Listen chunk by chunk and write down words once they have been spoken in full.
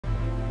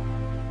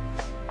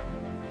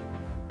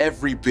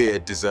Every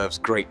beard deserves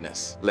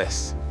greatness.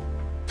 Less.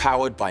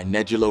 Powered by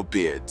Nedulo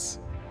Beards.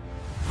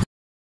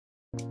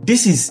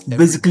 This is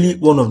basically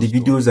one of the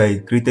videos I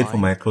created for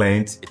my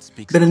clients.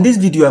 Then in this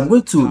video, I'm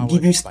going to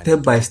give you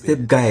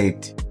step-by-step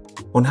guide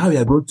on how you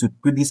are going to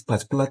create this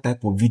particular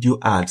type of video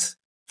ads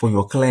for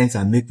your clients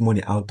and make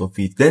money out of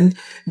it. Then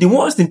the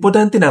most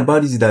important thing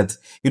about this is that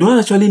you don't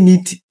actually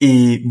need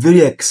a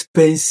very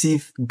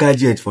expensive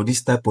gadget for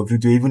this type of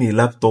video, even a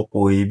laptop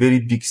or a very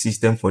big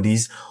system for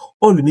this.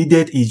 All you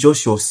needed is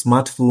just your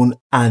smartphone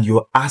and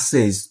your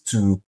access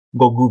to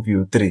Google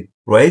Veo3,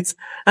 right?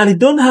 And if you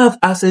don't have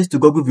access to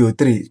Google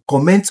Veo3,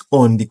 comment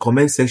on the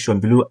comment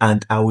section below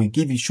and I will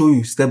show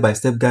you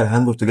step-by-step guide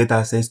how to get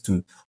access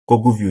to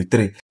Google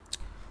Veo3.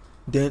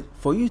 Then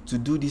for you to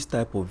do this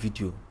type of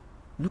video,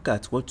 look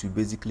at what you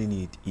basically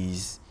need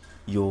is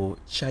your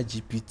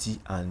ChatGPT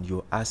and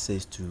your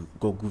access to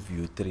Google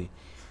Veo3.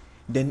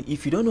 Then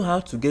if you don't know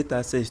how to get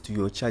access to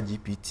your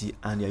ChatGPT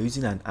and you're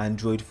using an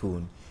Android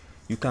phone,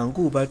 you can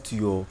go over to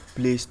your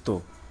Play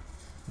Store,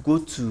 go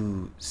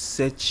to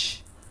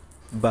search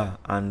bar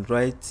and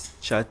write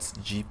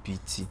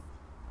ChatGPT.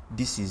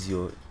 This is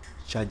your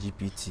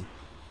ChatGPT.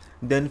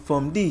 Then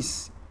from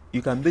this,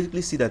 you can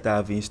basically see that I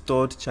have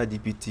installed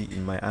ChatGPT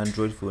in my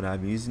Android phone.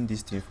 I've been using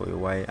this thing for a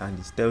while and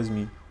it tells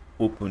me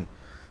open.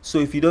 So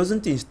if it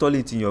doesn't install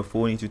it in your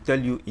phone, it will tell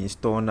you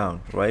install now,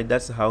 right?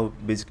 That's how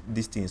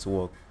these things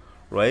work,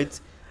 right?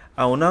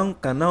 I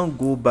can now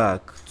go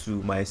back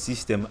to my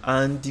system,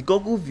 and the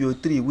Google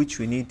Veo3 which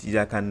we need is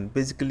I can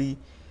basically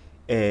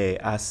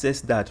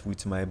access that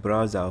with my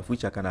browser,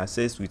 which I can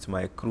access with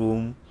my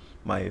Chrome,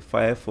 my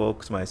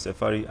Firefox, my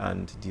Safari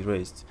and the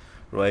rest,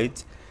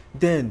 right?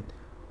 Then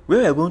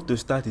where we're going to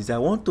start is I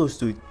want us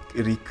to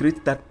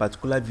recreate that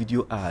particular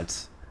video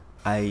ads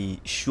I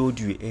showed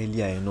you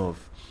earlier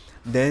enough.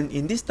 Then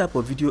in this type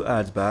of video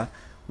ads bar,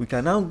 we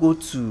can now go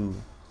to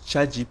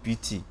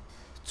ChatGPT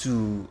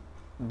to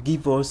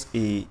give us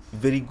a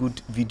very good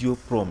video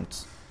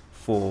prompt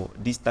for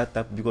this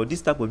type, because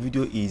this type of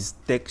video is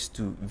text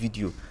to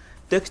video.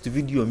 Text to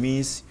video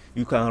means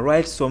you can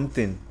write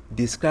something,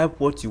 describe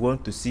what you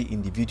want to see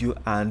in the video,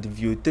 and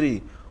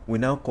Veo3 will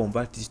now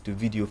convert this to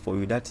video for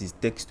you. That is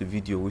text to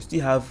video. We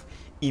still have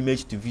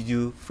image to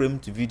video, frame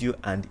to video,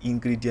 and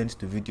ingredients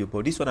to video,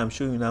 but this one I'm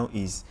showing you now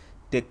is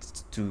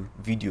text to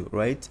video,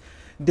 right?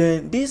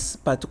 Then this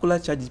particular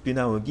ChatGPT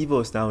now will give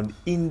us now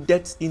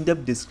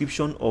in-depth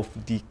description of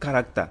the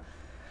character.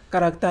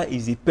 Character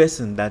is the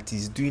person that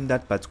is doing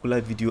that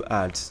particular video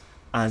ads,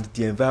 and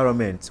the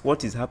environment,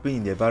 what is happening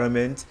in the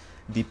environment,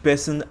 the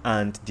person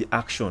and the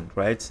action,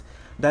 right?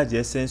 That's the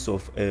essence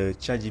of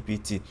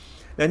ChatGPT.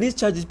 Then this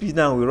ChatGPT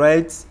now will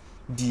write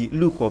the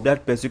look of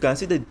that person. You can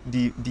see that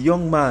the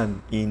young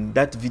man in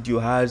that video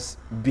has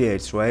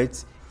beards,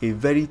 right?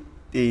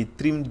 A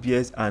trimmed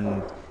beards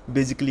and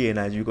basically a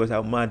Nigerian, because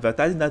I'm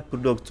advertising that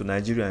product to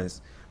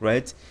Nigerians,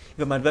 right?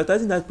 If I'm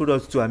advertising that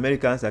product to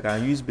Americans, I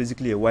can use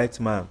basically a white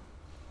man,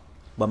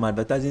 but I'm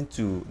advertising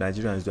to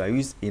Nigerians, so I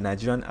use a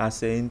Nigerian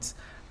accent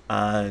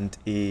and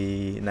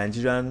a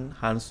Nigerian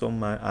handsome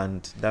man,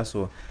 and that's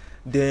all.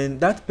 Then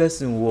that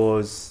person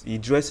he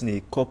dressed in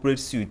a corporate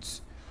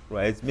suit,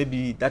 right?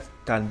 Maybe that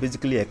can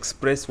basically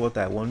express what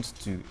I want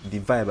to, the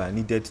vibe I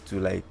needed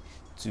to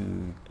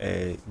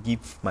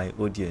give my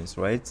audience,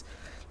 right?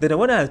 Then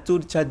when I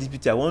told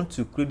ChatGPT I want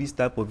to create this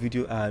type of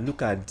video,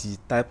 look at the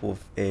type of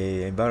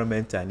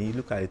environment I need,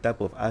 look at the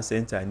type of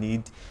accent I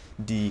need,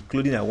 the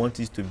clothing I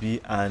want it to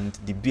be, and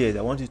the beard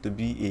I want it to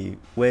be a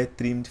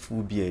well-trimmed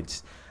full beard.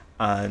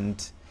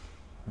 And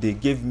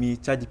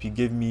ChatGPT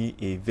gave me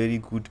a very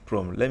good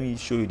prompt. Let me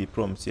show you the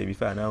prompts here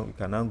before you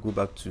can now go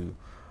back to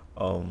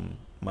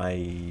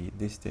my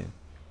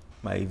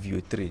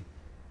Veo3.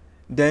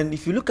 Then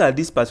if you look at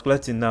this particular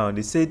thing now,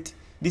 they said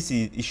they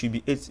said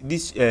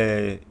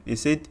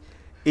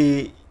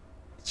a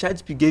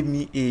ChatGPT gave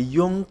me a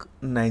young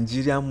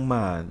Nigerian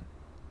man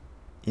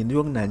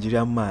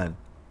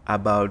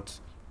about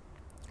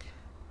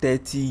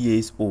 30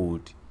 years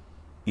old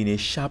in a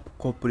sharp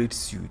corporate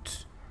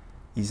suit.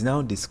 Is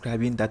now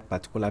describing that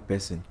particular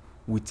person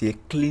with a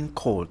clean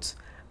cut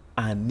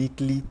and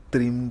neatly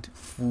trimmed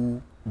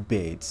full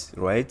beards,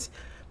 right?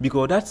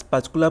 Because that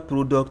particular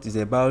product is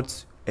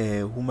about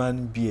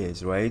human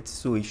beards, right?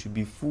 So it should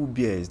be full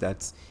beards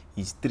that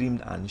is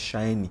trimmed and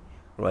shiny,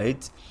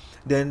 right?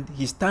 Then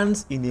he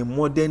stands in a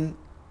modern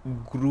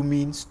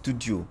grooming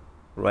studio,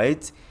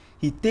 right?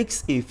 He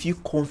takes a few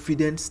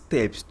confident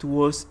steps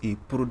towards a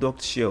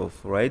product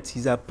shelf, right?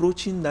 He's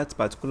approaching that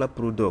particular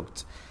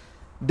product.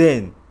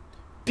 Then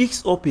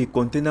picks up a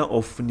container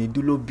of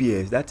Nedulo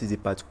beards. That is a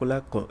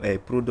particular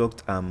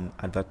product I'm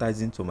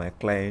advertising to my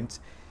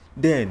clients.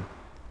 Then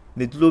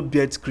Nedulo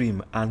beard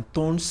cream, and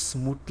turns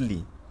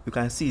smoothly. You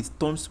can see it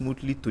turns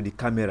smoothly to the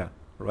camera,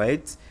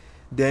 right?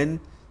 Then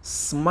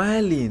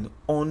smiling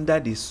under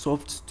the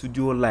soft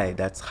studio light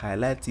that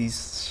highlights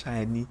his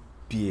shiny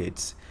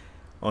beards.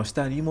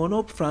 Understand? You must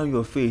not frown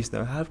your face. Now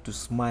you have to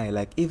smile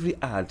like every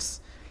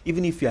ads.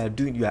 Even if you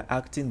are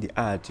acting the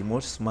ad, you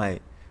must smile,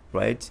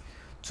 right?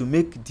 to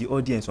make the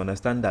audience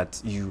understand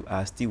that you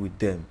are still with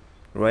them,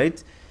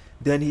 right?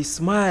 Then he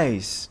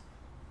smiles,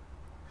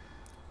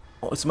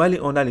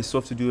 smiling under the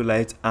soft studio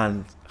light,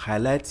 and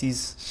highlights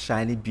his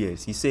shiny beard.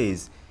 He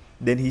says,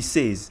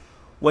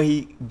 when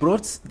he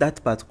brought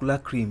that particular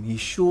cream, he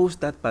shows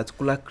that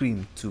particular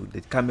cream to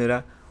the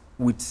camera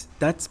with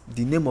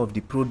the name of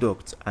the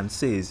product, and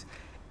says,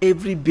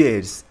 every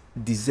beard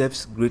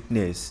deserves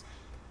greatness,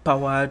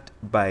 powered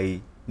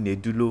by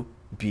Nedulo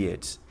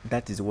beards.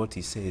 That is what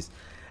he says.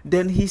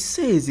 Then he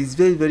says it's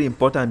very, very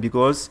important,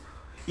 because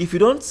if you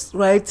don't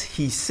write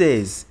he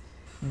says,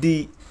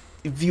 the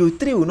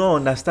Veo3 will not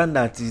understand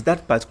that is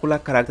that particular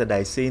character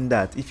that is saying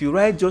that. If you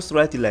just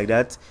write it like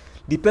that,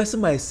 the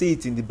person might say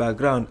it in the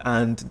background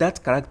and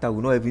that character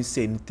will not even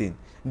say anything.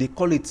 We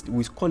call it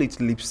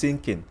lip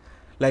syncing.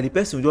 Like the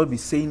person will just be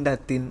saying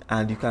that thing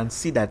and you can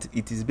see that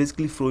it is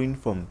basically flowing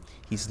from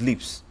his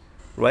lips,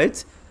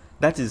 right?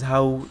 That is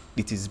how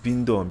it is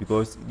being done,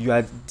 because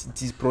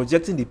it is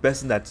projecting the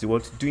person that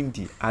is doing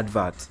the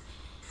advert.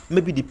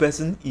 Maybe the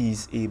person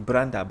is a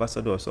brand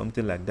ambassador or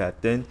something like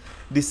that. Then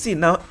the scene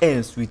now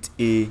ends with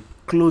a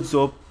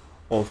close-up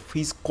of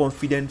his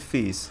confident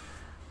face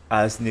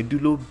as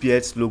Nedulo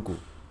Beard's logo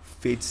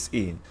fades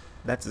in.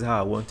 That is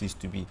how I want it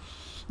to be.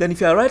 Then if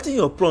you are writing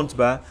your prompt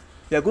bar,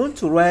 you are going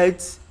to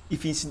write,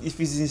 if it's in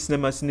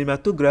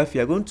cinematography,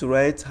 you are going to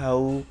write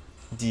how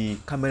the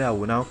camera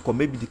will now come.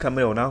 Maybe the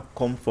camera will now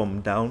come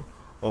from down,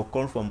 or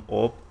come from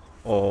up,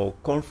 or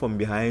come from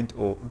behind,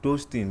 or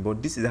those things.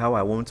 But this is how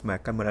I want my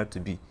camera to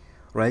be,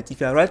 right?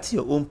 If you are writing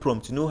your own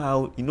prompt, you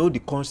know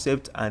the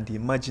concept and the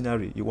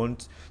imaginary you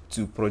want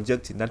to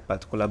project in that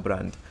particular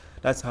brand.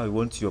 That's how you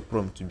want your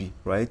prompt to be,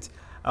 right?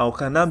 I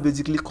can now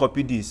basically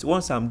copy this.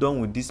 Once I'm done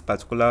with this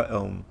particular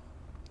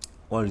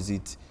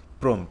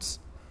prompt,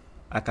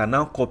 I can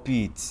now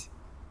copy it,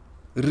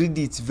 read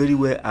it very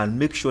well, and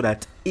make sure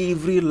that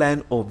every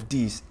line of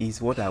this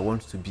is what I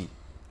want to be.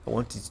 I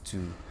want it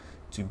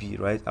to be,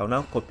 right? I'll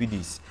now copy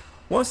this.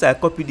 Once I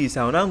copy this,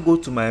 I'll now go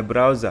to my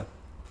browser.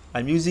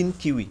 I'm using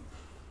Kiwi,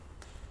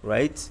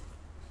 right?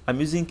 I'm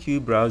using Kiwi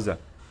browser.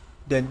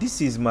 Then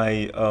this is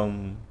my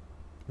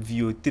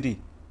Veo3,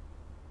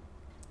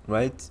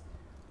 right?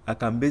 I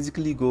can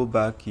basically go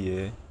back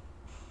here.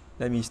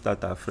 Let me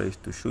start afresh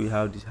to show you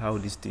how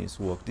these things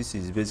work. This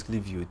is basically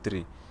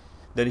Veo3.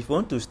 Then if you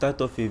want to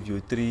start off a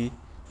Veo3,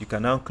 you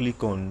can now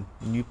click on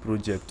new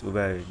project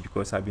over here,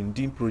 because I've been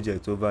doing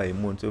projects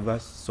over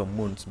some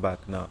months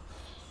back now.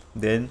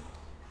 Then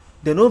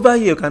over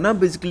here you can now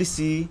basically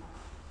see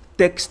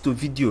text to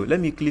video. Let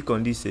me click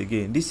on this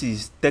again. This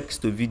is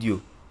text to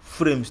video,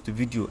 frames to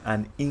video,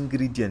 and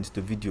ingredients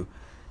to video.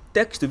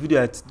 Text to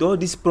video, all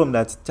this prompt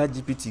that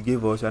ChatGPT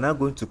gave us, we're now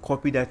going to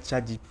copy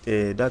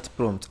that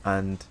prompt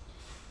and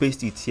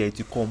paste it here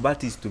to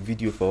convert it to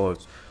video for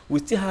us. We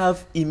still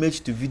have image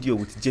to video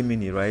with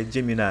Gemini, right?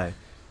 Gemini,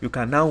 you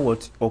can now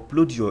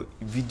upload your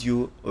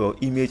video or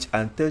image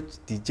and tell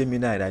the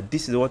Gemini that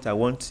this is what I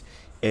want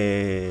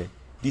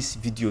this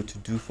video to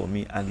do for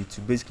me, and it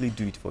will basically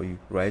do it for you,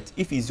 right?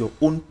 If it's your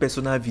own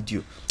personal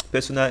video,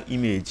 personal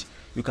image,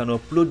 you can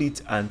upload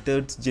it and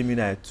tell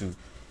Gemini to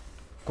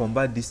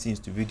convert these things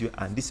to video,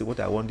 and this is what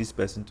I want this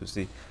person to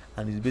say,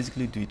 and it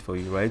basically do it for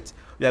you, right?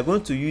 We are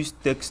going to use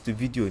text to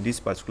video in this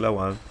particular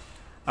one.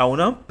 I will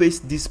now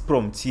paste this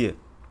prompt here,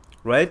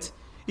 right?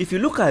 If you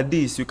look at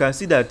this, you can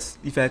see that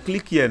if I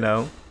click here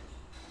now,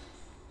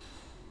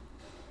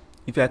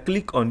 if I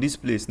click on this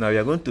place now, you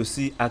are going to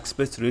see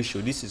aspect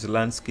ratio. This is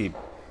landscape.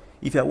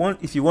 If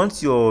you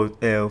want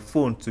your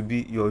phone to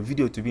be, your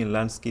video to be in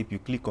landscape, you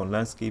click on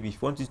landscape. If you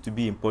want it to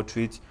be in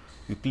portrait,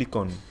 you click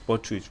on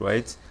portrait,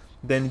 right?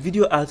 Then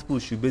video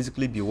output should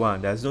basically be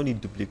 1. There's no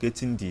need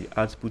duplicating the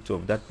output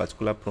of that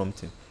particular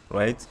prompting,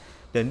 right?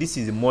 Then this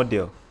is a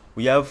model.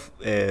 We have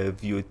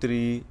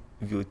Veo3,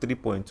 Veo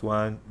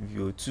 3.1,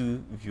 Veo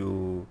 2,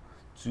 Veo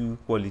 2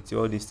 quality,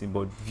 all these things.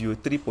 But Veo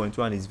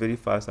 3.1 is very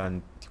fast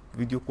and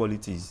video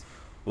quality is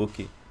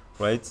okay,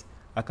 right?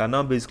 I can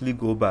now basically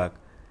go back.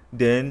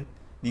 Then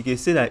you can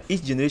say that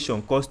each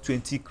generation costs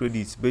 20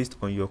 credits based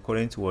on your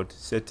current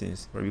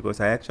settings, right? Because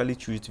I actually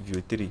choose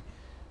Veo 3,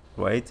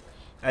 right?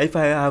 If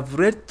I have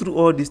read through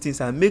all these things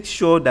and make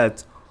sure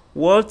that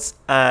what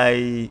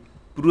I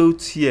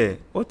wrote here,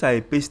 what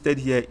I pasted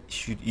here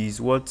is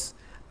what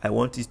I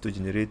want it to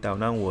generate, I'll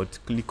now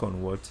click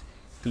on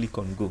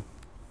go,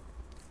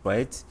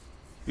 right?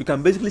 You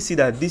can basically see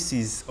that this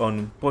is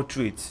on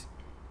portrait.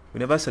 We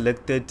never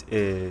selected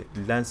a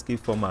landscape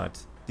format.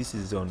 This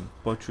is on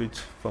portrait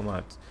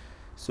format,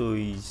 so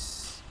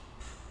it's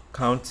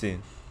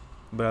counting.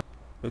 But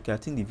okay, I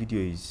think the video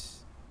is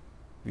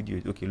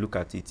okay. Look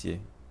at it here.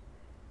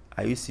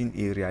 Are you seeing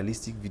a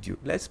realistic video?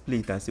 Let's play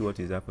it and see what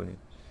is happening.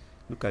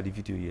 Look at the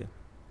video here.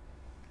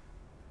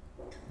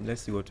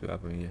 Let's see what will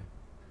happen here.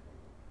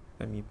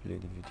 Let me play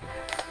the video.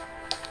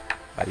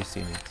 Are you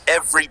seeing it?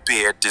 Every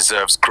beard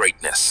deserves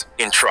greatness.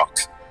 In truck,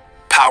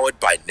 powered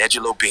by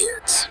Nedulo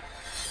Beards.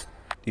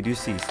 Did you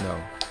see it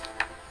now?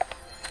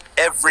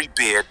 Every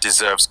beard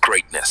deserves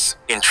greatness.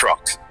 In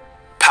truck,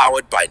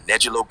 powered by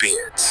Nedulo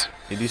Beards.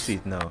 Did you see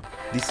it now?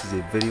 this is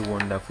a very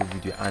wonderful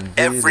video and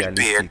very Every realistic.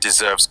 beard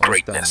deserves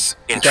Understand? greatness.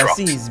 You In can truck.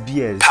 see his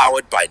beard,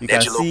 Powered by you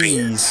can Negilo see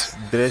Beards. his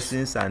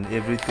dressings and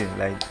everything.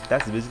 Like,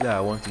 that's basically how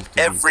I want it to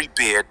be. Every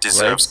beard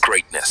deserves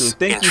greatness. So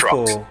thank in you truck.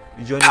 for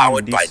joining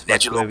Powered me in by this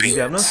particular Negilo video. If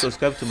you have not Beards.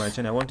 subscribed to my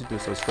channel, I want you to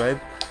subscribe,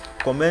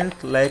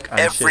 comment, like, and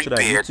Every share so that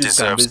beard YouTube can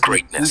deserves basically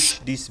greatness. push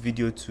this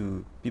video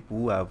to people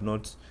who have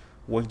not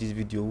watched this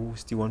video, who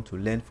still want to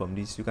learn from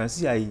this. You can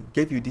see I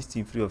gave you this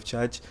thing free of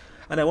charge,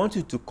 and I want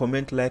you to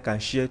comment, like,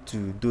 and share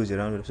to those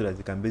around you so that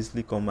they can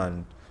basically come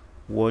and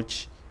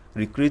watch,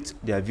 recreate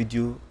their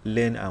video,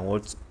 learn, and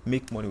what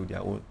make money with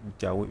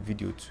their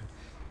video too.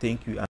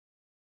 Thank you.